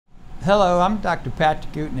Hello, I'm Dr.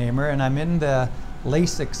 Patrick Utnehmer, and I'm in the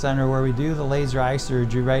Lasik Center where we do the laser eye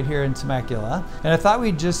surgery right here in Temecula. And I thought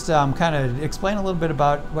we'd just kind of explain a little bit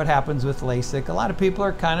about what happens with LASIK. A lot of people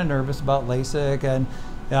are kind of nervous about LASIK, and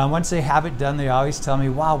once they have it done, they always tell me,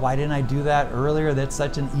 wow, why didn't I do that earlier? That's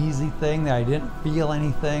such an easy thing that I didn't feel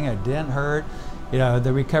anything, it didn't hurt. You know,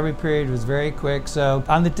 the recovery period was very quick. So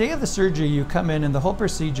on the day of the surgery, you come in and the whole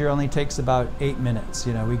procedure only takes about 8 minutes.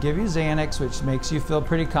 You know, we give you Xanax, which makes you feel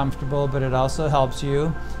pretty comfortable, but it also helps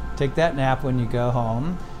you take that nap when you go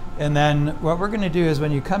home. And then what we're gonna do is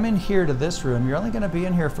when you come in here to this room, you're only gonna be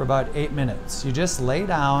in here for about 8 minutes. You just lay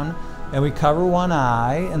down and we cover one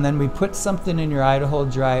eye, and then we put something in your eye to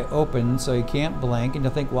hold your eye open so you can't blink. And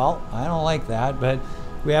you'll think, well, I don't like that, but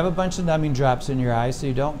we have a bunch of numbing drops in your eye so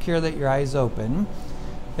you don't care that your eye is open.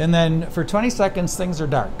 And then for 20 seconds things are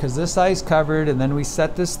dark because this eye is covered, and then we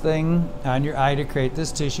set this thing on your eye to create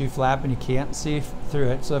this tissue flap and you can't see through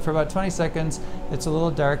it. So for about 20 seconds it's a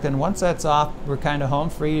little dark. Then once that's off, we're kind of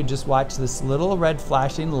home free. You just watch this little red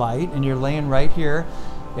flashing light and you're laying right here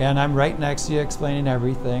and I'm right next to you explaining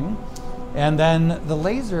everything. And then the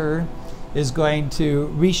laser is going to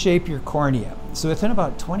reshape your cornea. So within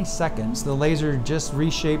about 20 seconds, the laser just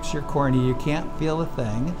reshapes your cornea. You can't feel a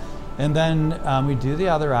thing. And then we do the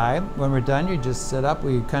other eye. When we're done, you just sit up,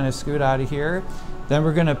 we kind of scoot out of here. Then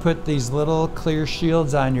we're gonna put these little clear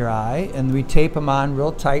shields on your eye, and we tape them on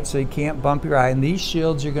real tight so you can't bump your eye. And these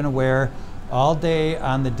shields you're gonna wear all day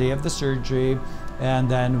on the day of the surgery, and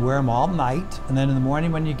then wear them all night. And then in the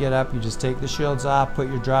morning when you get up, you just take the shields off, put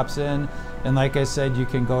your drops in, and like I said, you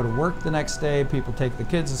can go to work the next day. People take the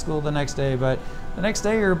kids to school the next day, but the next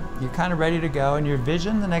day you're kind of ready to go, and your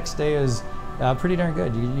vision the next day is pretty darn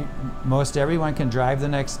good. Most everyone can drive the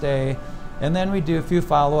next day, and then we do a few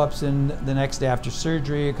follow-ups in the next day after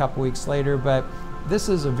surgery, a couple weeks later. But this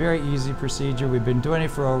is a very easy procedure. We've been doing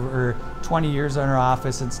it for over 20 years in our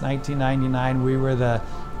office. Since 1999, we were the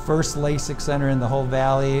first LASIK center in the whole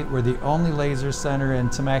valley. We're the only laser center in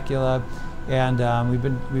Temecula, and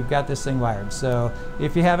we've got this thing wired. So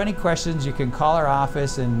if you have any questions, you can call our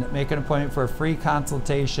office and make an appointment for a free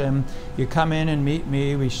consultation. You come in and meet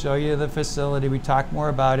me, we show you the facility, we talk more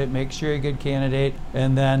about it, make sure you're a good candidate,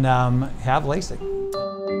 and then have LASIK.